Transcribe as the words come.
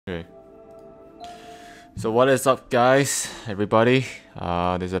Okay. So what is up, guys? Everybody,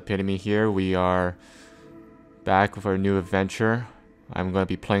 there's Epitome here. We are back with our new adventure. I'm gonna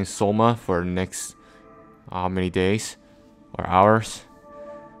be playing SOMA for the next how many days or hours.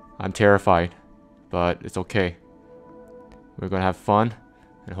 I'm terrified, but it's okay. We're gonna have fun,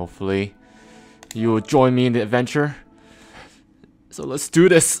 and hopefully you will join me in the adventure. So let's do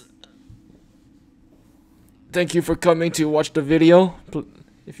this. Thank you for coming to watch the video.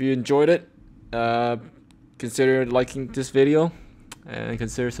 If you enjoyed it, consider liking this video and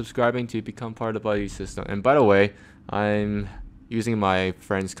consider subscribing to become part of the buddy system. And by the way, I'm using my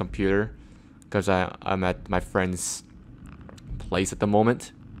friend's computer because I'm at my friend's place at the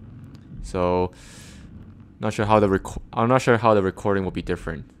moment. So not sure how I'm not sure how the recording will be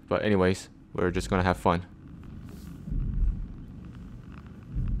different. But anyways, we're just gonna have fun.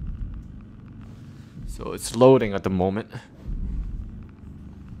 So it's loading at the moment.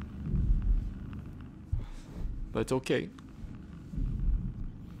 But it's okay.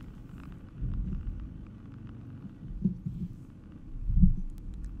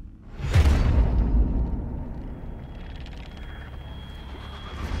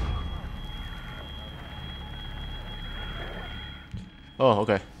 Oh,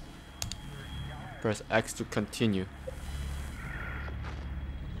 okay. Press X to continue.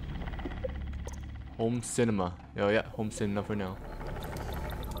 Home cinema. Oh yeah, home cinema for now.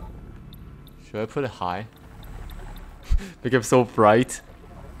 Should I put it high? Make it so bright.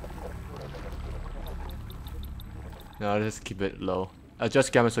 No, I'll just keep it low.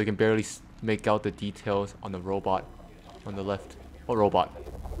 Adjust camera so you can barely make out the details on the robot on the left. What robot?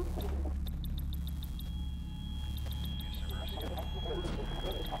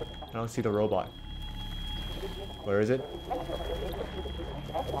 I don't see the robot. Where is it?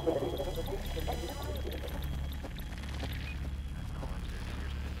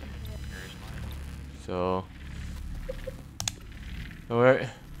 So, alright.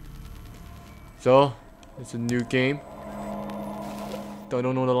 So, it's a new game. Don't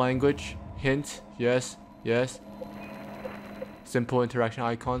know the language. Hint, yes, yes. Simple interaction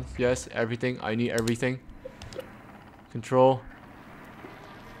icons, yes, everything. I need everything. Control.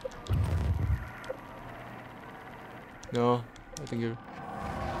 No, I think you're...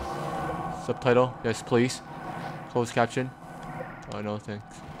 Subtitle, yes please. Closed caption. Oh no,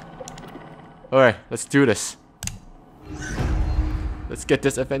 thanks. Alright, let's do this. Let's get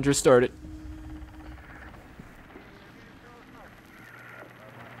this adventure started.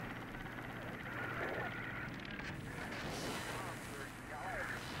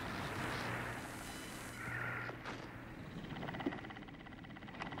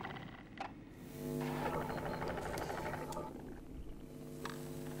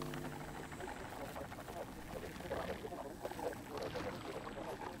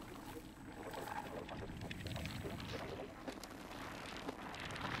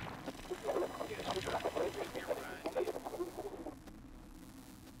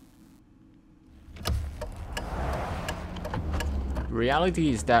 Reality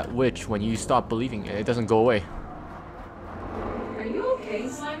is that witch when you stop believing it doesn't go away. Are you okay,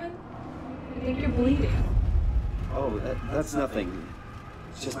 Simon? I think you're bleeding. Oh, that's nothing.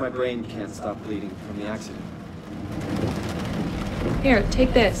 It's just my brain can't stop bleeding from the accident. Here,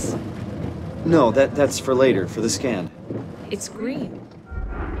 take this. No, that's for later, for the scan. It's green.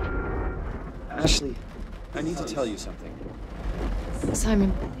 Ashley, I need to tell you something.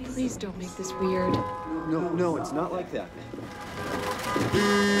 Simon, please don't make this weird. No, it's not like that.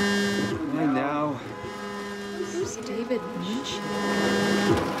 Why now? Who's David Lynch?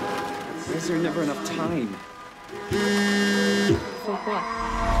 Why is there never enough time? For what?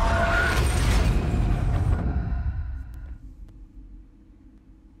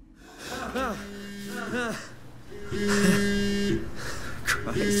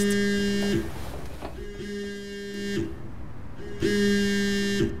 Christ.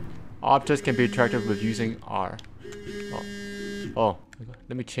 Objects can be attracted with using R. Oh,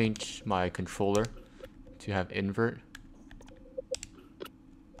 let me change my controller to have invert.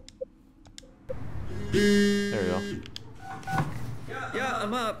 There we go. Yeah,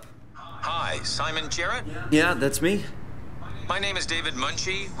 I'm up. Hi, Simon Jarrett? Yeah, that's me. My name is David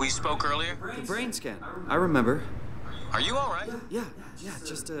Munchie. We spoke earlier. The brain scan. I remember. Are you all right? Yeah,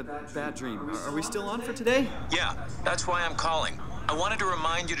 just a bad dream. Are we still on for today? Yeah, that's why I'm calling. I wanted to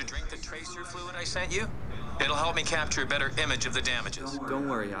remind you to drink the tracer fluid I sent you. It'll help me capture a better image of the damages. Don't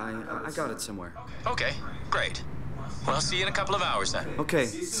worry, I got it somewhere. Okay, great. Well, I'll see you in a couple of hours then. Okay,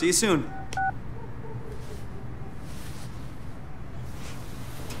 see you soon.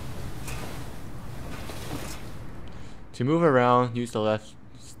 To move around, use the left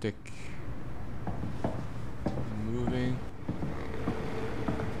stick moving.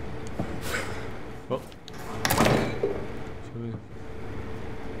 Oh.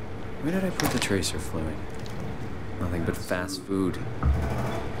 Where did I put the tracer fluid? Nothing but fast food.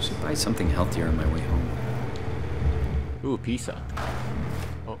 Should buy something healthier on my way home. Ooh, pizza.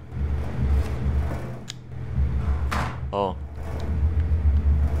 Oh. Oh.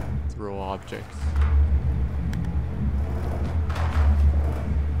 Throw objects.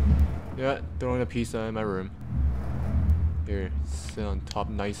 Yeah, throwing a pizza in my room. Here, sit on top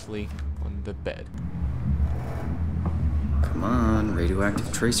nicely on the bed. Come on,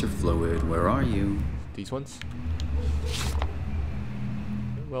 radioactive tracer fluid, where are you? These ones?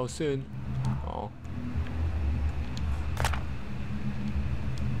 Well, soon. Oh.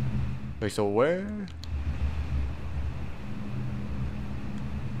 Wait, so where?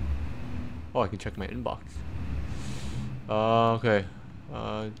 Oh, I can check my inbox. Okay.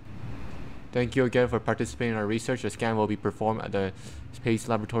 Thank you again for participating in our research. The scan will be performed at the Space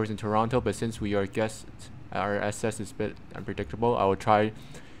Laboratories in Toronto, but since we are guests, our access is a bit unpredictable. I will try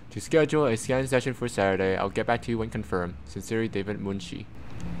to schedule a scan session for Saturday. I'll get back to you when confirmed. Sincerely, David Munshi.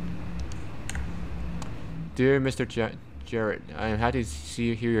 Dear Mr. Jarrett, I am happy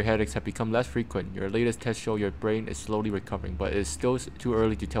to hear your headaches have become less frequent. Your latest tests show your brain is slowly recovering, but it is still too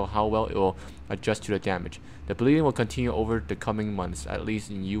early to tell how well it will adjust to the damage. The bleeding will continue over the coming months, at least,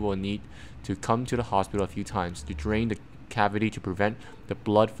 and you will need to come to the hospital a few times to drain the cavity to prevent the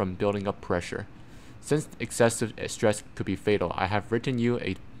blood from building up pressure. Since excessive stress could be fatal, I have written you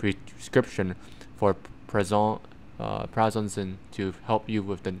a prescription for prazosin to help you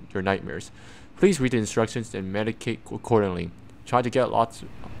with your nightmares. Please read the instructions and medicate accordingly. Try to get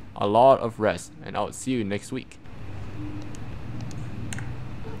a lot of rest, and I'll see you next week.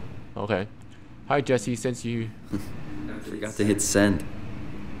 Okay. Hi Jesse, since you... I forgot to hit send.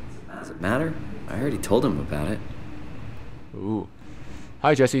 Does it matter? I already told him about it. Ooh.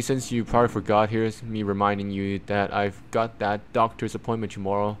 Hi Jesse, since you probably forgot, here's me reminding you that I've got that doctor's appointment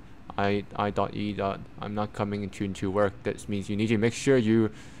tomorrow. I'm not coming into work. That means you need to make sure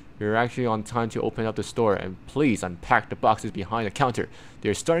you're actually on time to open up the store, and please unpack the boxes behind the counter.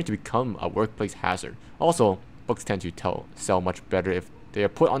 They're starting to become a workplace hazard. Also, books tend to sell much better if they are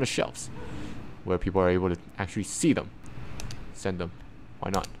put on the shelves, where people are able to actually see them. Send them. Why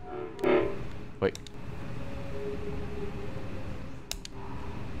not? Wait.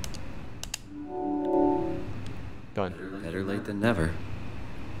 Done. Better late than never.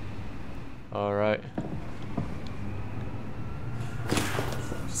 Alright.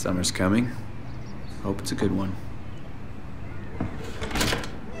 Summer's coming. Hope it's a good one.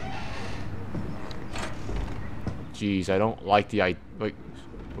 Jeez, I don't like the wait,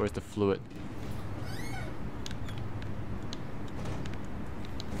 where's the fluid?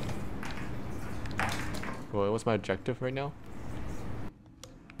 Well, what's my objective right now?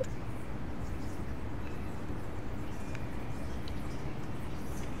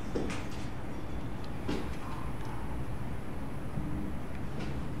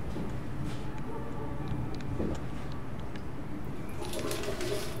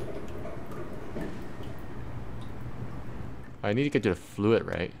 I need to get to the fluid,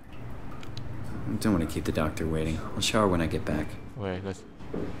 right? I don't want to keep the doctor waiting. I'll shower when I get back. Okay, let's...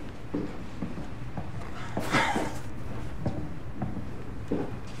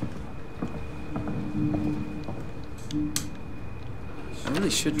 I really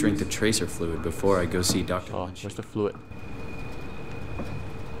should drink the tracer fluid before I go see Dr. Oh, Munshi. where's the fluid?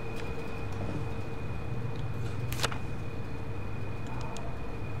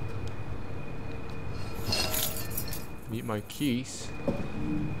 Need my keys.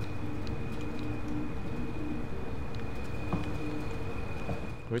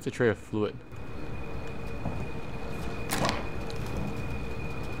 Where's the tray of fluid?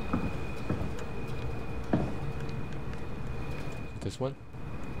 This one?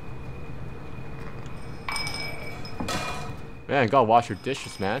 Man, gotta wash your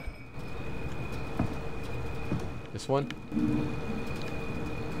dishes, man. This one?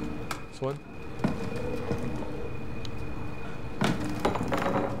 This one?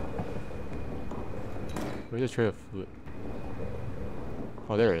 Where's the tray of fluid?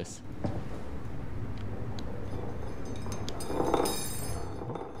 Oh, there it is.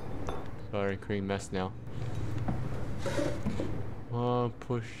 Oh. Sorry, creating mess now.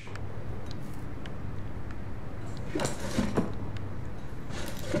 Push.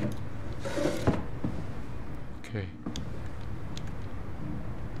 Okay.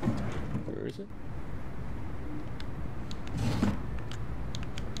 Where is it?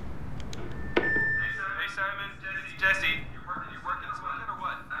 Hey Simon, Jesse, you working this weekend or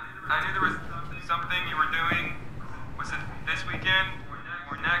what? thing you were doing. Was it this weekend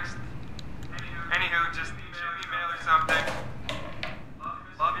or next? Anywho, just email or something.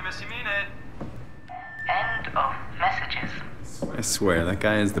 Love you, miss you, mean it. End of messages. I swear, that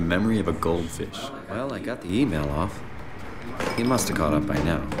guy has the memory of a goldfish. Well, I got the email off. He must have caught up by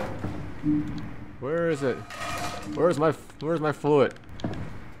now. Where is it? Where's my fluid?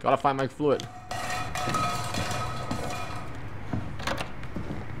 Gotta find my fluid.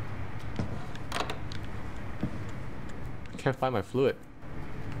 Can't find my fluid.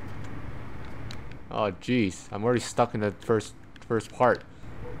 Oh jeez, I'm already stuck in the first part.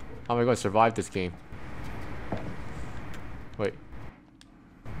 How am I going to survive this game? Wait.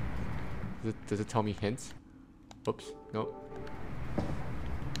 Does it tell me hints? Oops, nope.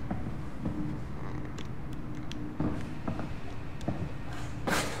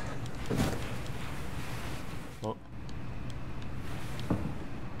 Oh.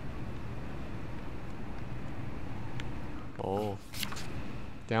 Oh.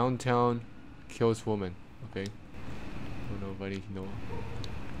 Downtown kills woman. Okay. Oh, nobody know.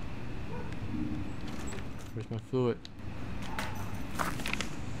 Where's my fluid?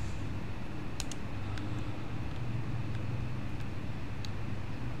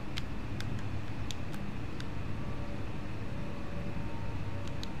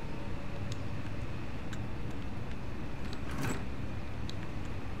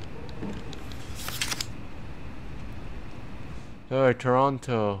 Alright,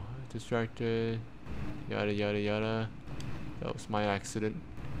 Toronto. Distracted. Yada yada yada. That was my accident.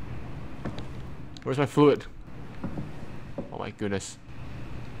 Where's my fluid? Oh my goodness.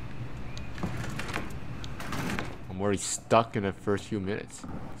 I'm already stuck in the first few minutes.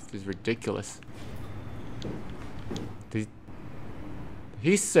 This is ridiculous. Did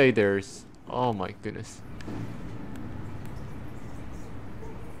he say there's... Oh my goodness.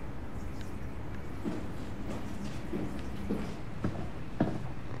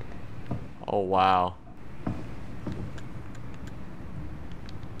 Oh wow.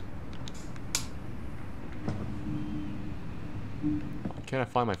 Why can't I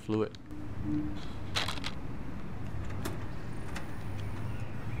find my fluid?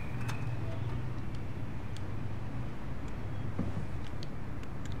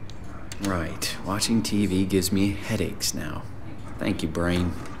 Right, watching TV gives me headaches now. Thank you,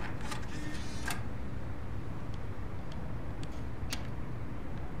 brain.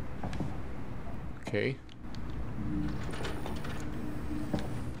 Okay.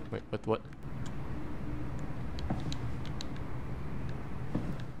 Wait, what?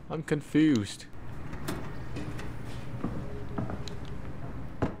 I'm confused.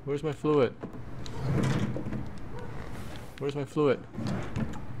 Where's my fluid? Where's my fluid?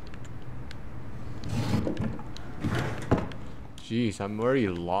 Jeez, I'm already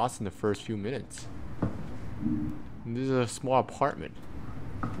lost in the first few minutes. And this is a small apartment.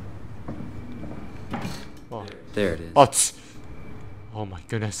 Oh. There it is. Oh, oh my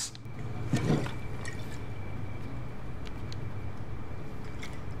goodness.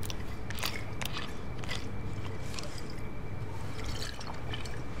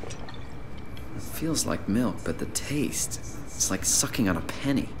 It feels like milk, but the taste, it's like sucking on a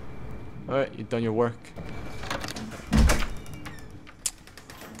penny. Alright, you've done your work.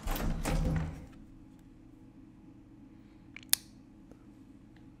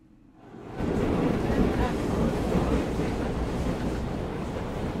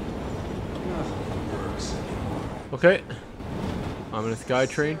 Okay, I'm in a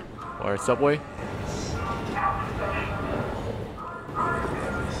SkyTrain or a subway.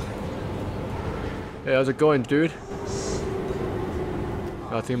 Hey, how's it going, dude?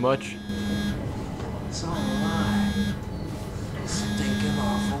 Nothing much. It's all a lie. Stinking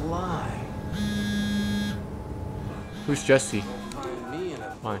awful lie. Who's Jesse? Find me in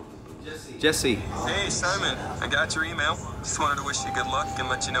a Fine. Jesse. Hey, Simon. I got your email. Just wanted to wish you good luck and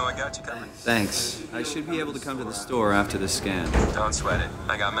let you know I got you covered. Thanks. I should be able to come to the store after the scan. Don't sweat it.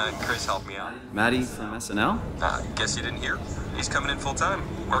 I got Matt and Chris help me out. Maddie from SNL? Guess you didn't hear? He's coming in full time,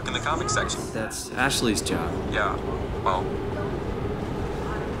 working the comics section. That's Ashley's job. Yeah, well,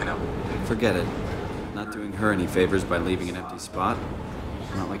 you know. Forget it. Not doing her any favors by leaving an empty spot.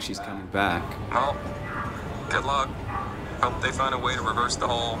 Not like she's coming back. Well, good luck. Hope they find a way to reverse the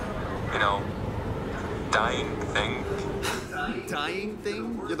whole, you know, dying thing. Dying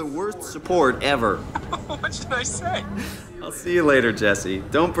thing? You're the worst support ever. What should I say? I'll see you later, Jesse.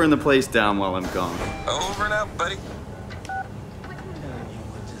 Don't burn the place down while I'm gone. Over and out, buddy. telling you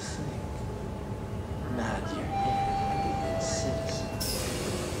what to think. Nod your head. Good citizen.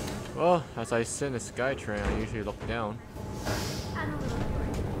 Well, as I sit in a SkyTrain, I usually look down.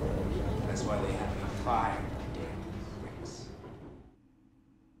 That's why they have me Fire, damn pricks.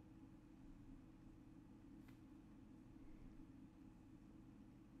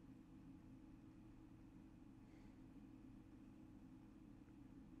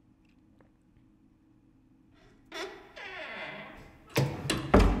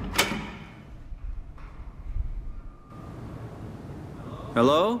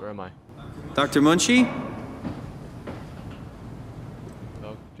 Hello? Where am I? Dr. Munshi?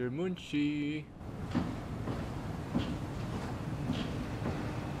 Dr. Munshi.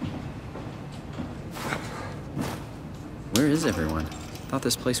 Where is everyone? Thought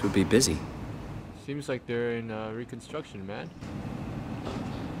this place would be busy. Seems like they're in reconstruction, man.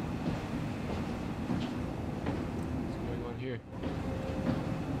 What's going on here?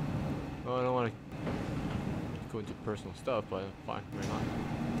 Oh, I don't want to go into personal stuff, but fine, why not?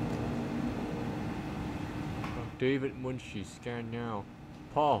 Oh, David Munshi, scan now.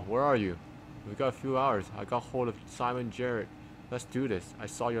 Paul, where are you? We've got a few hours. I got hold of Simon Jarrett. Let's do this. I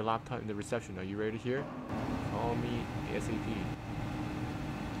saw your laptop in the reception. Are you ready to hear? Call me ASAP.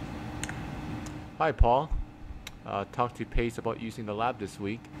 Hi, Paul. Talked to Pace about using the lab this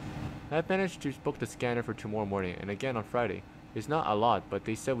week. I've managed to book the scanner for tomorrow morning and again on Friday. It's not a lot, but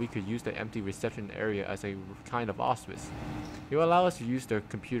they said we could use the empty reception area as a kind of auspice. It will allow us to use their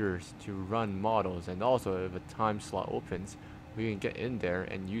computers to run models, and also if a time slot opens, we can get in there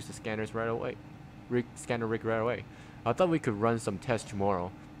and use the scanners right away. Scanner rig right away. I thought we could run some tests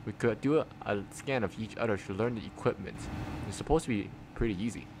tomorrow. We could do a scan of each other to learn the equipment. It's supposed to be pretty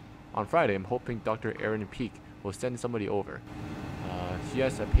easy. On Friday, I'm hoping Dr. Aaron Peak will send somebody over. She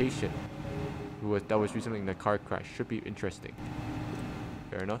has a patient that was recently in a car crash. Should be interesting.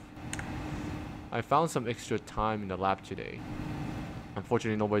 Fair enough. I found some extra time in the lab today.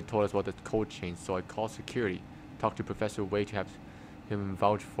 Unfortunately, nobody told us about the code change, so I called security, talked to Professor Wei to have him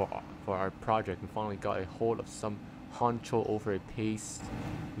vouch for our project, and finally got a hold of some honcho over a Pace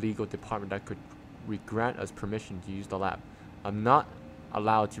legal department that could grant us permission to use the lab. I'm not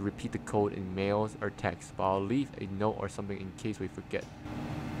allowed to repeat the code in mails or texts, but I'll leave a note or something in case we forget.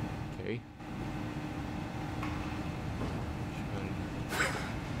 Okay.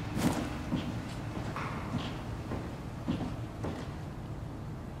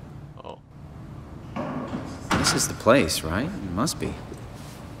 Oh. This is the place, right? It must be.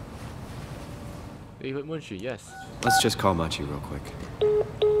 David Munshi, yes. Let's just call Machi real quick.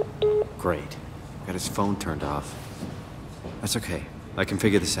 Great. Got his phone turned off. That's okay. I can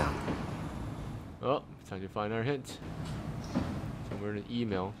figure this out. Oh, it's time to find our hint. Somewhere in an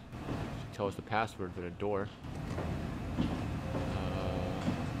email. Should tell us the password for the door.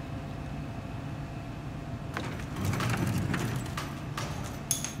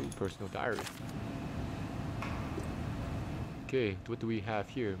 Personal diary. Okay, what do we have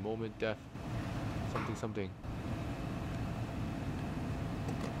here? Moment, death, something, something.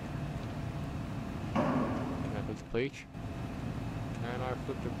 Can I flip the page? Can I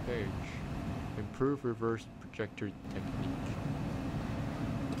flip the page? Improve reverse projector technique.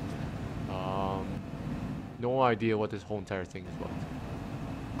 No idea what this whole entire thing is about.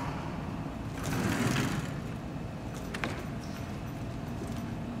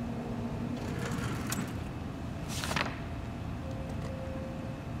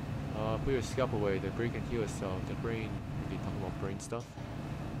 Put your scalp away. The brain can heal itself. The brain. Are they talking about brain stuff?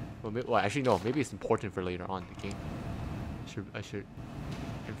 Well, actually no. Maybe it's important for later on in the game. I should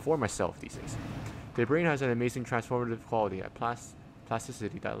inform myself these things. The brain has an amazing transformative quality, a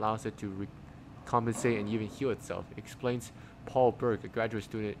plasticity that allows it to compensate and even heal itself. Explains Paul Burke, a graduate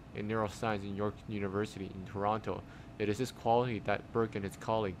student in neuroscience in York University in Toronto. It is this quality that Burke and his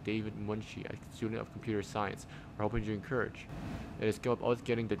colleague David Munshi, a student of computer science, are hoping to encourage. It is about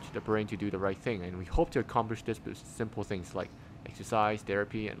getting the brain to do the right thing, and we hope to accomplish this with simple things like exercise,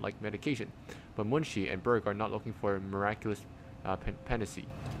 therapy, and like medication. But Munshi and Burke are not looking for a miraculous panacea.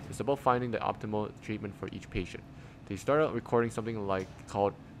 It's about finding the optimal treatment for each patient. They started recording something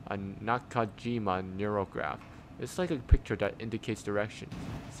called a Nakajima neurograph. It's like a picture that indicates direction,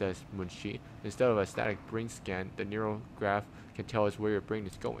 says Munshi. Instead of a static brain scan, the neurograph can tell us where your brain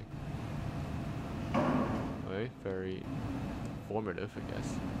is going. Okay, very informative, I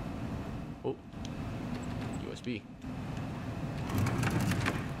guess. Oh, USB.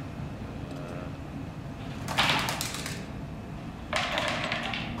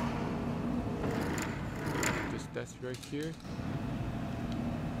 This desk right here.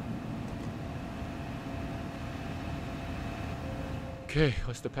 Okay,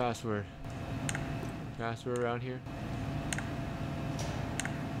 what's the password? Password around here?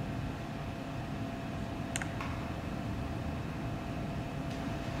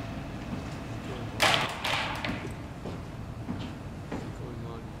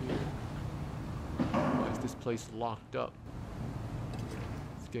 place locked up.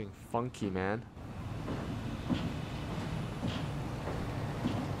 It's getting funky, man.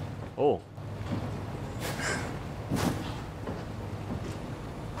 Oh.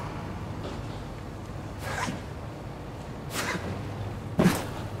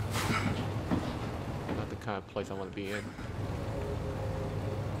 Not the kind of place I want to be in.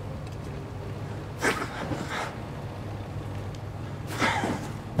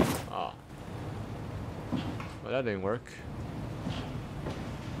 Ah. Well, that didn't work.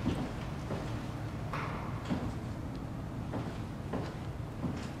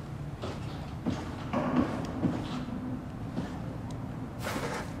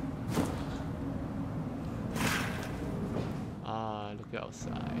 Look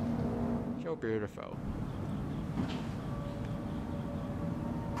outside. So beautiful.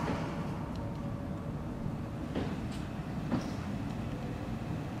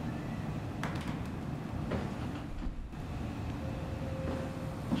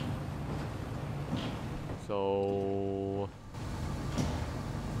 So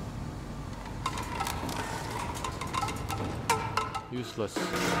useless.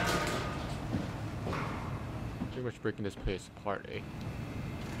 Pretty much breaking this place apart, eh?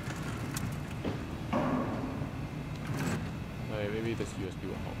 Alright, maybe this USB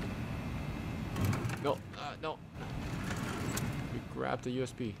will help. No, no. We grabbed the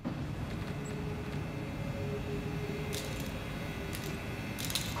USB.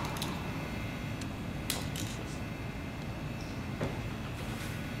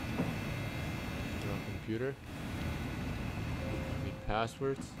 Computer. Need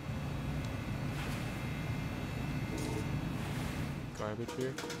passwords. Garbage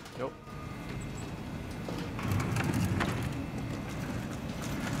here. Nope.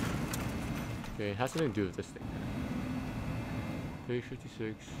 Okay, it has something to do with this thing. Page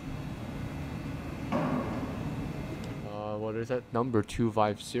 56. What is that? Number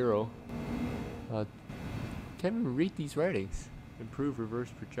 250. Can't even read these writings. Improve reverse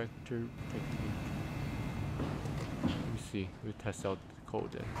projector technique. Let me see. We'll test out the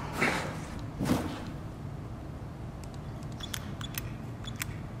code then.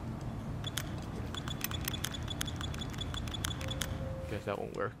 Guess that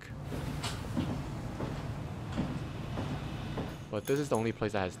won't work. But this is the only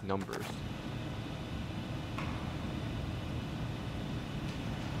place that has numbers.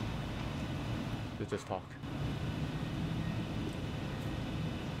 Let's just talk.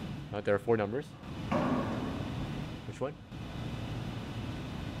 There are 4 numbers. Which one?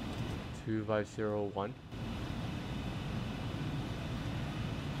 2501.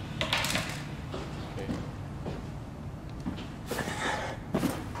 Okay.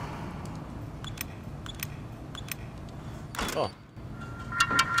 Oh.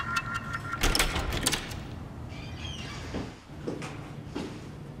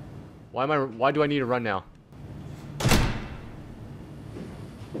 Why do I need to run now?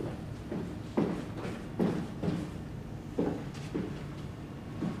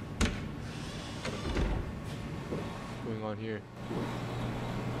 What's going on here?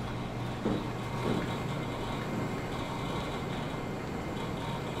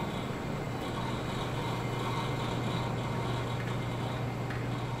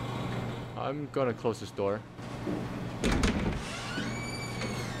 I'm gonna close this door.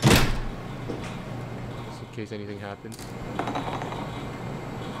 Just in case anything happens.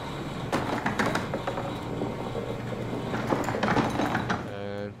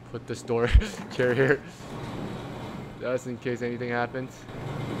 And put this door chair here. Just in case anything happens.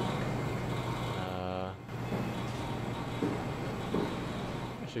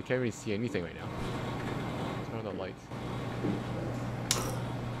 Actually, I can't really see anything right now. Turn on the lights.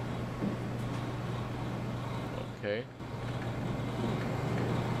 Okay.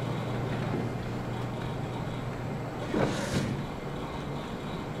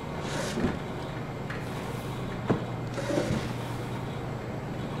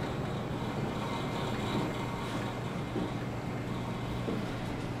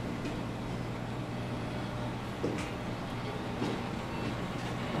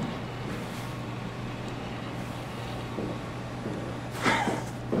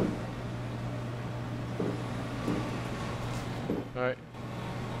 Alright.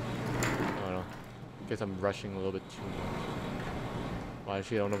 I don't know. Guess I'm rushing a little bit too much. Well,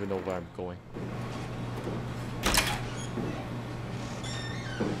 actually, I don't even know where I'm going.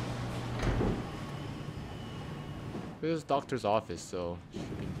 This is doctor's office, so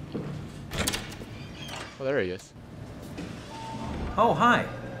should be. Oh, there he is. Oh, hi.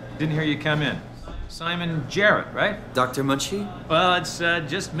 Didn't hear you come in. Simon Jarrett, right? Dr. Munchie? Well, it's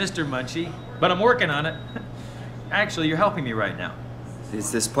just Mr. Munchie, but I'm working on it. Actually, you're helping me right now.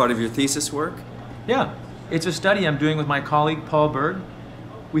 Is this part of your thesis work? Yeah, it's a study I'm doing with my colleague Paul Berg.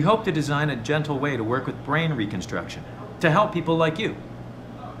 We hope to design a gentle way to work with brain reconstruction to help people like you.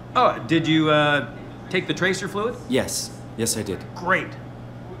 Oh, did you take the tracer fluid? Yes. Yes, I did. Great.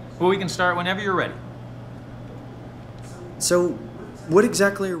 Well, we can start whenever you're ready. So, what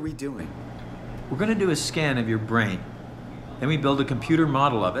exactly are we doing? We're going to do a scan of your brain. Then we build a computer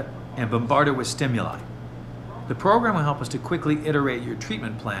model of it and bombard it with stimuli. The program will help us to quickly iterate your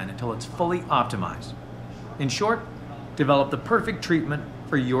treatment plan until it's fully optimized. In short, develop the perfect treatment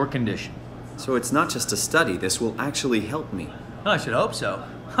for your condition. So it's not just a study, this will actually help me. I should hope so.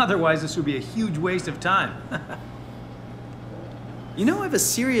 Otherwise, this would be a huge waste of time. You know I have a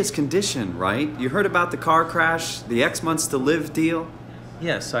serious condition, right? You heard about the car crash, the X months to live deal?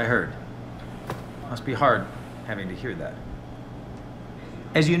 Yes, I heard. Must be hard having to hear that.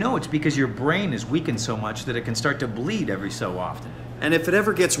 As you know, it's because your brain is weakened so much that it can start to bleed every so often. And if it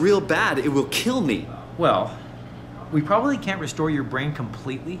ever gets real bad, it will kill me. Well, we probably can't restore your brain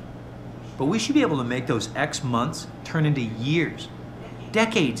completely, but we should be able to make those X months turn into years,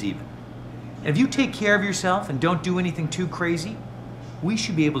 decades even. And if you take care of yourself and don't do anything too crazy, we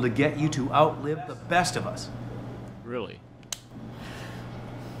should be able to get you to outlive the best of us. Really?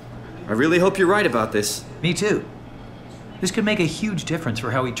 I really hope you're right about this. Me too. This could make a huge difference for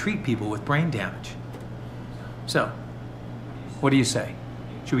how we treat people with brain damage. So, what do you say?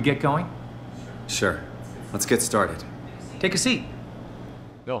 Should we get going? Sure. Let's get started. Take a seat.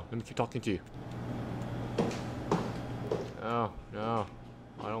 No, let me keep talking to you. No, no.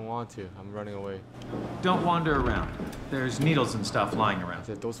 I don't want to. I'm running away. Don't wander around. There's needles and stuff lying I around.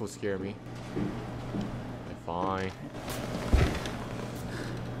 said those will scare me. Okay, fine.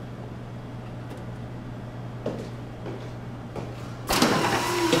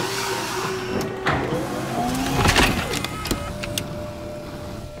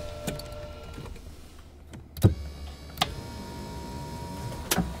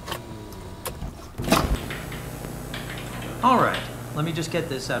 All right, let me just get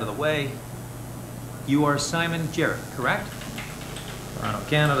this out of the way. You are Simon Jarrett, correct? Toronto,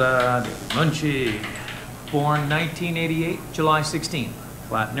 Canada, David Munchie. Born 1988, July 16th.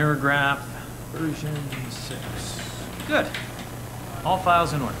 Flat neurograph, version 6. Good. All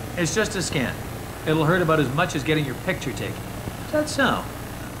files in order. It's just a scan. It'll hurt about as much as getting your picture taken. Is that so?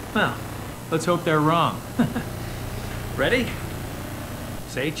 Well, let's hope they're wrong. Ready?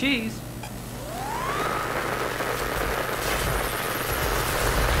 Say cheese.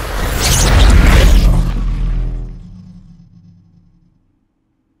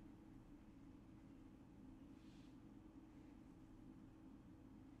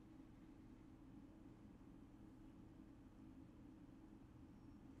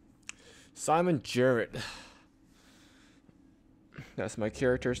 Simon Jarrett. That's my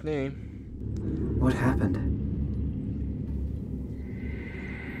character's name. What happened?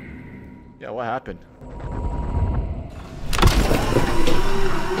 Yeah, what happened?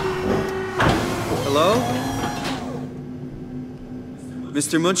 Hello?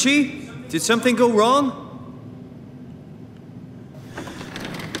 Mr. Munchie? Did something go wrong?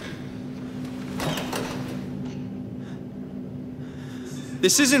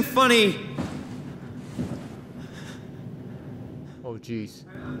 This isn't funny. Oh, jeez.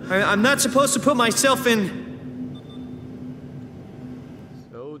 I'm not supposed to put myself in...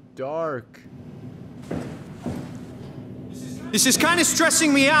 So dark. This is kind of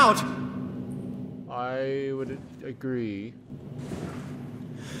stressing me out. I would agree.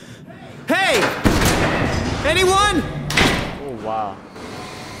 Hey! Anyone? Oh, wow.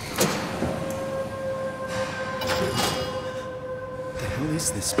 What the hell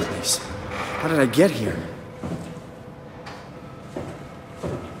is this place? How did I get here?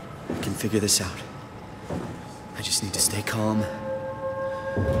 I can figure this out. I just need to stay calm.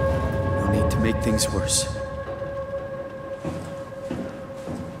 No need to make things worse.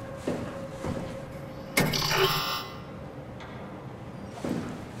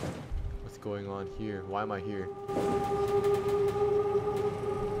 What's going on here? Why am I here?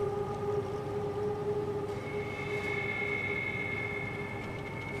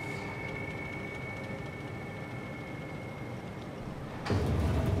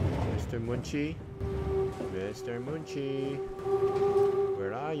 Mr. Munchie? Mr. Munchie?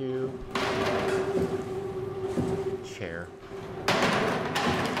 Where are you? Chair.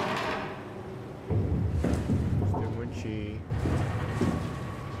 Mr. Munchie?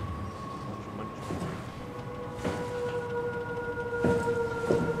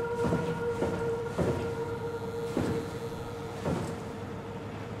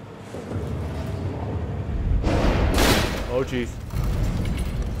 Oh jeez.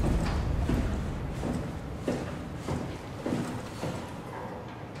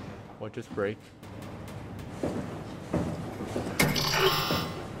 What just break?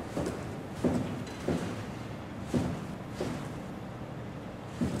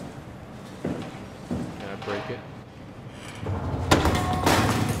 Can I break it?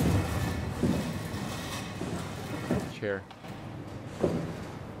 Chair.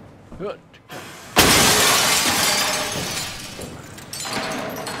 Good.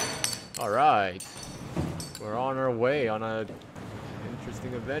 All right, we're on our way on a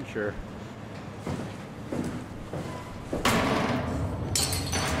interesting adventure.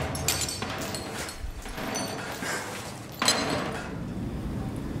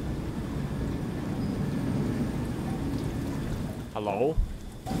 Hello?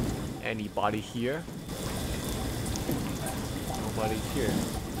 Anybody here? Nobody's here.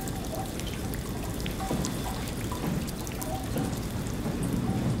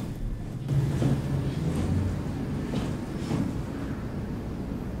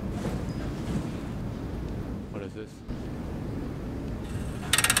 What is this?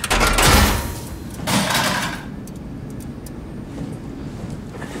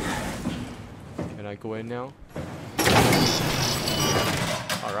 Can I go in now?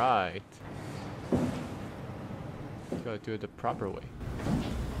 Alright. Gotta do it the proper way.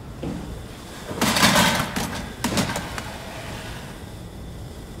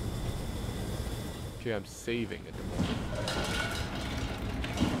 Okay, I'm saving at the moment.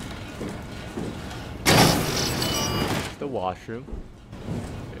 It's the washroom.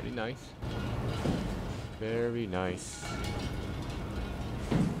 Very nice. Very nice.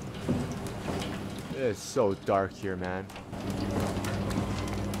 It is so dark here, man.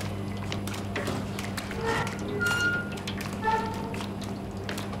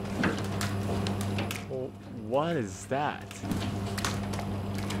 Oh, what is that?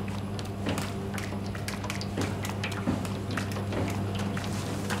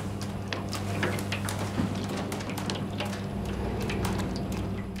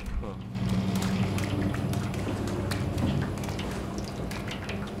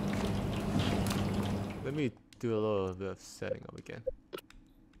 Let me do a little bit of setting up again.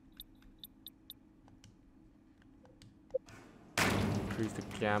 Increase the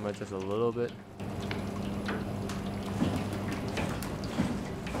camera just a little bit.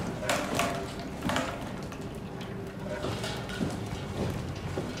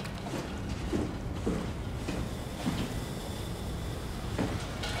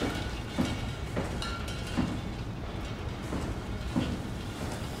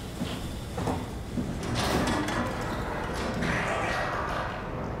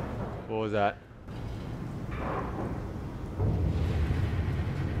 What was that?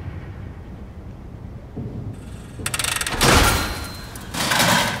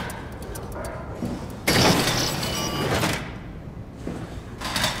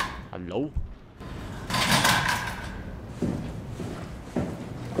 Hello?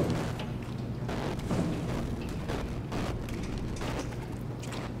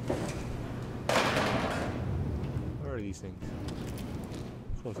 Where are these things?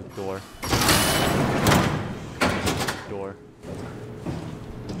 Close the door. Door.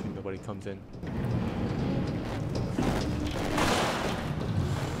 Nobody comes in.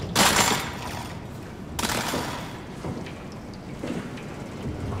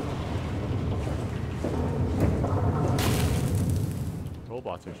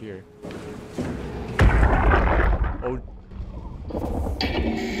 Robots are here. Oh.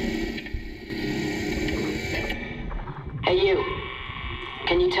 Hey, you.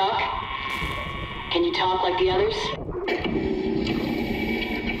 Can you talk? Can you talk like the others?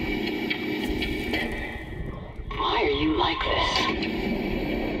 Why are you like this?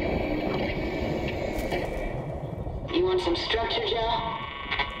 You want some structure, Joe?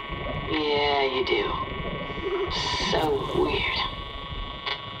 Yeah, you do. So weird.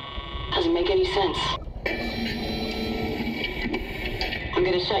 Doesn't make any sense. I'm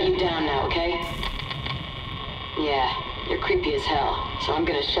gonna shut you down now, okay? Yeah, you're creepy as hell, so I'm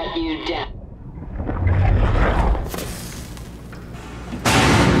gonna shut you down.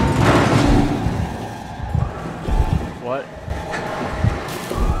 What?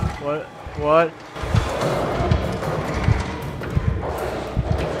 What? What?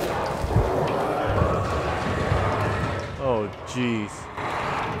 Oh, jeez.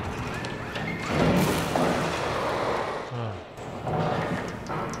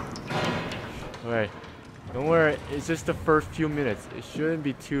 Alright. Don't worry, it's just the first few minutes. It shouldn't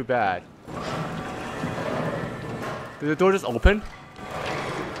be too bad. Did the door just open?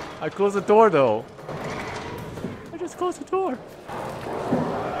 I closed the door though. I just close the door.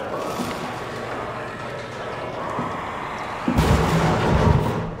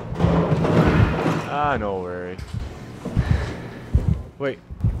 Ah, no worry. Wait.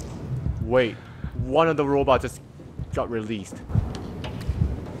 Wait. One of the robots just got released.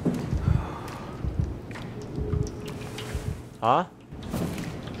 Huh?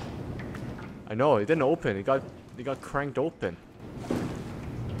 I know, it didn't open. It got cranked open.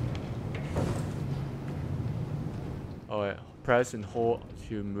 Oh wait, press and hold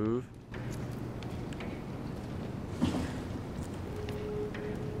to move.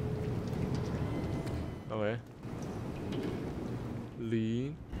 Okay.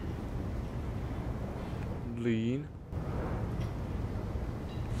 Lean. Lean.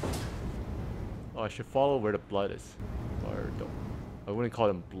 Oh, I should follow where the blood is. Or don't. I wouldn't call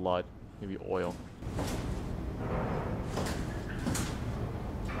them blood. Maybe oil.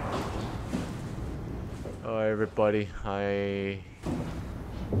 Oh, everybody, I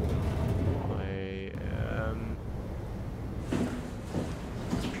am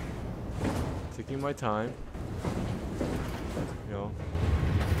taking my time. You know,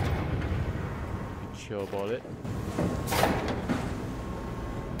 be chill about it.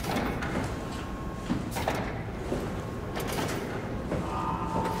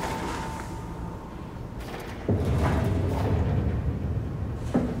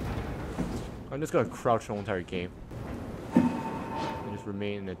 I'm just gonna crouch the whole entire game and just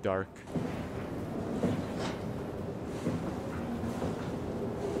remain in the dark.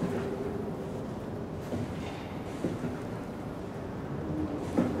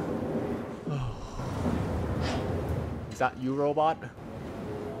 Is that you, robot?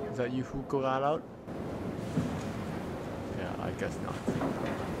 Is that you who got out? Yeah, I guess not.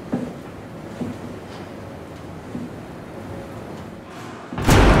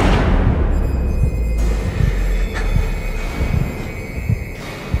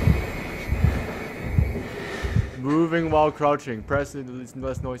 Moving while crouching. Press it is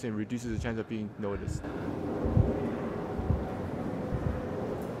less noise and reduces the chance of being noticed.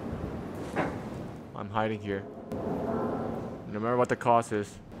 I'm hiding here. No matter what the cost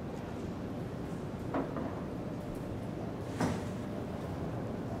is.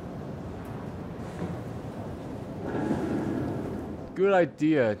 Good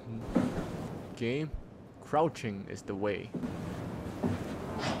idea, game. Crouching is the way.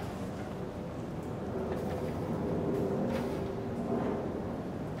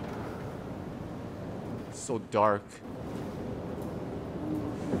 So dark.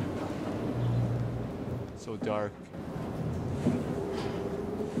 So dark.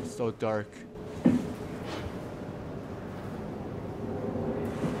 So dark.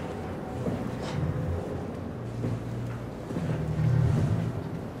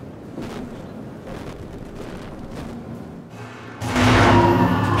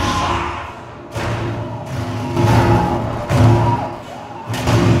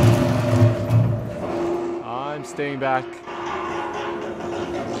 I'm staying back.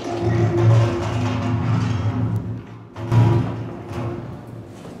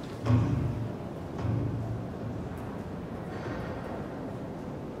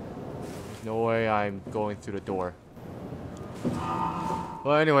 No way I'm going through the door.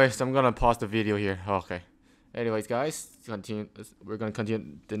 Well, anyways, I'm gonna pause the video here. Okay. Anyways, guys, we're gonna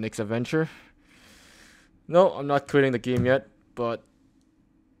continue the next adventure. No, I'm not quitting the game yet, but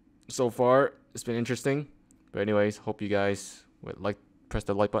so far it's been interesting. But anyways, hope you guys would press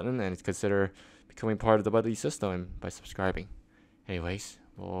the like button and consider becoming part of the buddy system by subscribing. Anyways,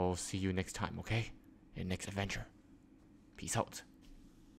 we'll see you next time, okay? In next adventure. Peace out.